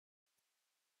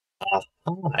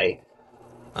Hi,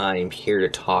 I'm here to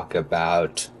talk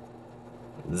about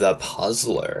The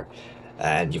Puzzler.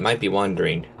 And you might be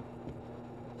wondering,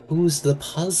 who's the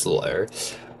Puzzler?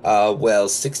 Well,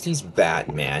 60s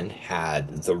Batman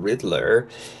had the Riddler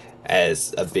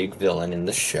as a big villain in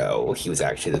the show. He was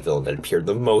actually the villain that appeared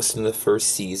the most in the first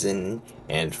season,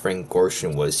 and Frank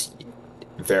Gorshin was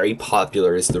very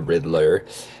popular as the Riddler.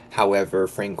 However,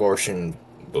 Frank Gorshin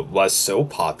was so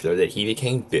popular that he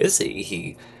became busy.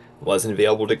 He wasn't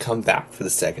available to come back for the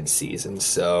second season,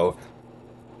 so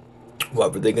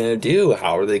what were they gonna do?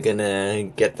 How are they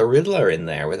gonna get the Riddler in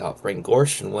there without Frank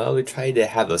Gorshin? Well, they tried to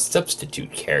have a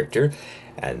substitute character,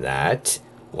 and that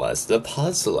was the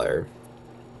Puzzler.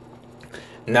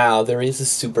 Now, there is a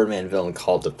Superman villain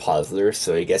called the Puzzler,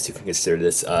 so I guess you can consider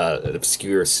this an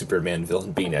obscure Superman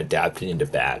villain being adapted into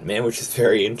Batman, which is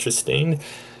very interesting.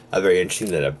 Very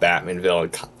interesting that a Batman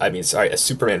villain, a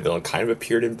Superman villain kind of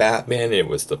appeared in Batman, and it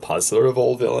was the Puzzler of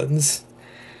all villains.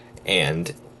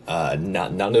 And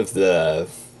none of the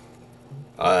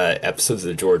episodes of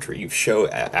the George Reeves show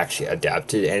actually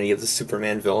adapted any of the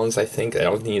Superman villains. I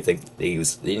don't even think they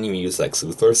didn't even use Lex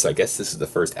Luthor. So I guess this is the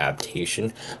first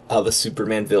adaptation of a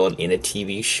Superman villain in a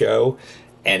TV show,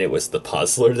 and it was the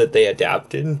Puzzler that they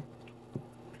adapted.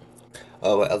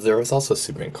 Oh, well, there was also a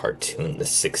Superman cartoon in the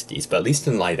 60s, but at least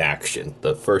in live action,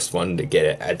 the first one to get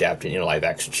it adapted in a live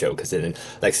action show, because then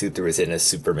Lex Luthor was in a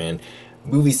Superman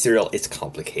movie serial. It's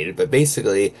complicated, but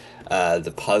basically,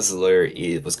 the Puzzler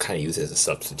was kind of used as a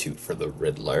substitute for the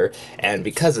Riddler, and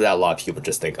because of that, a lot of people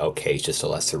just think, okay, he's just a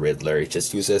lesser Riddler, he's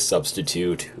just used as a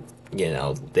substitute,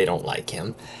 they don't like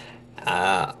him.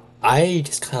 I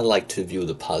just kind of like to view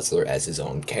the Puzzler as his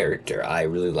own character. I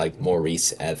really like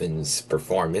Maurice Evans'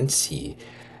 performance. He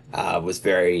was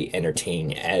very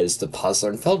entertaining as the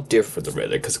Puzzler and felt different from the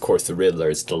Riddler because, of course, the Riddler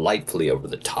is delightfully over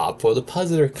the top, while the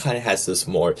Puzzler kind of has he's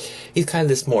kind of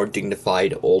this more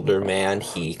dignified older man.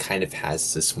 He kind of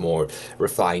has this more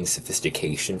refined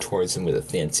sophistication towards him with a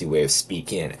fancy way of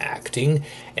speaking and acting,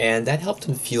 and that helped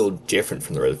him feel different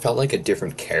from the Riddler. It felt like a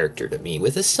different character to me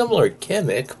with a similar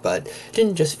gimmick, but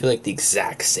didn't just feel like the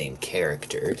exact same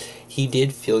character. He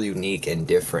did feel unique and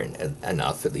different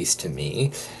enough, at least to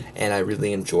me, and I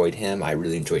really enjoyed him. I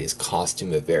really enjoyed his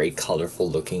costume, a very colorful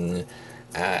looking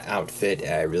outfit.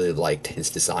 I really liked his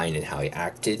design and how he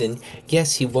acted. And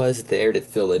yes, he was there to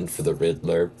fill in for the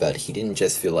Riddler, but he didn't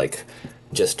just feel like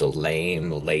just a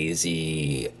lame,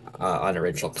 lazy,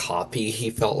 unoriginal copy. He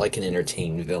felt like an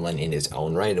entertaining villain in his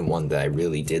own right and one that I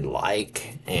really did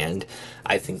like. And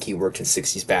I think he worked in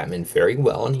 60s Batman very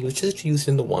well, and he was just used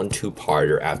in the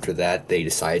 1-2-parter. After that, they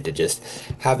decided to just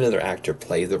have another actor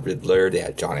play the Riddler. They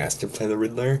had John Astin play the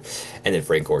Riddler, and then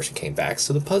Frank Gorshin came back.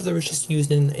 So the Puzzler was just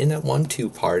used in that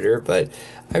 1-2-parter, but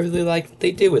I really liked what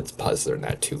they did with the Puzzler in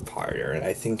that 2-parter, and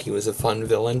I think he was a fun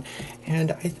villain,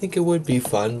 and I think it would be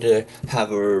fun to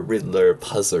have a Riddler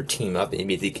Puzzler team up.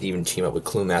 Maybe they could even team up with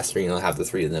Clue Master, have the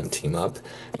three of them team up.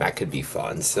 That could be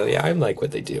fun. So yeah, I like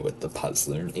what they did with the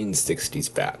Puzzler in 60s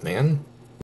Batman.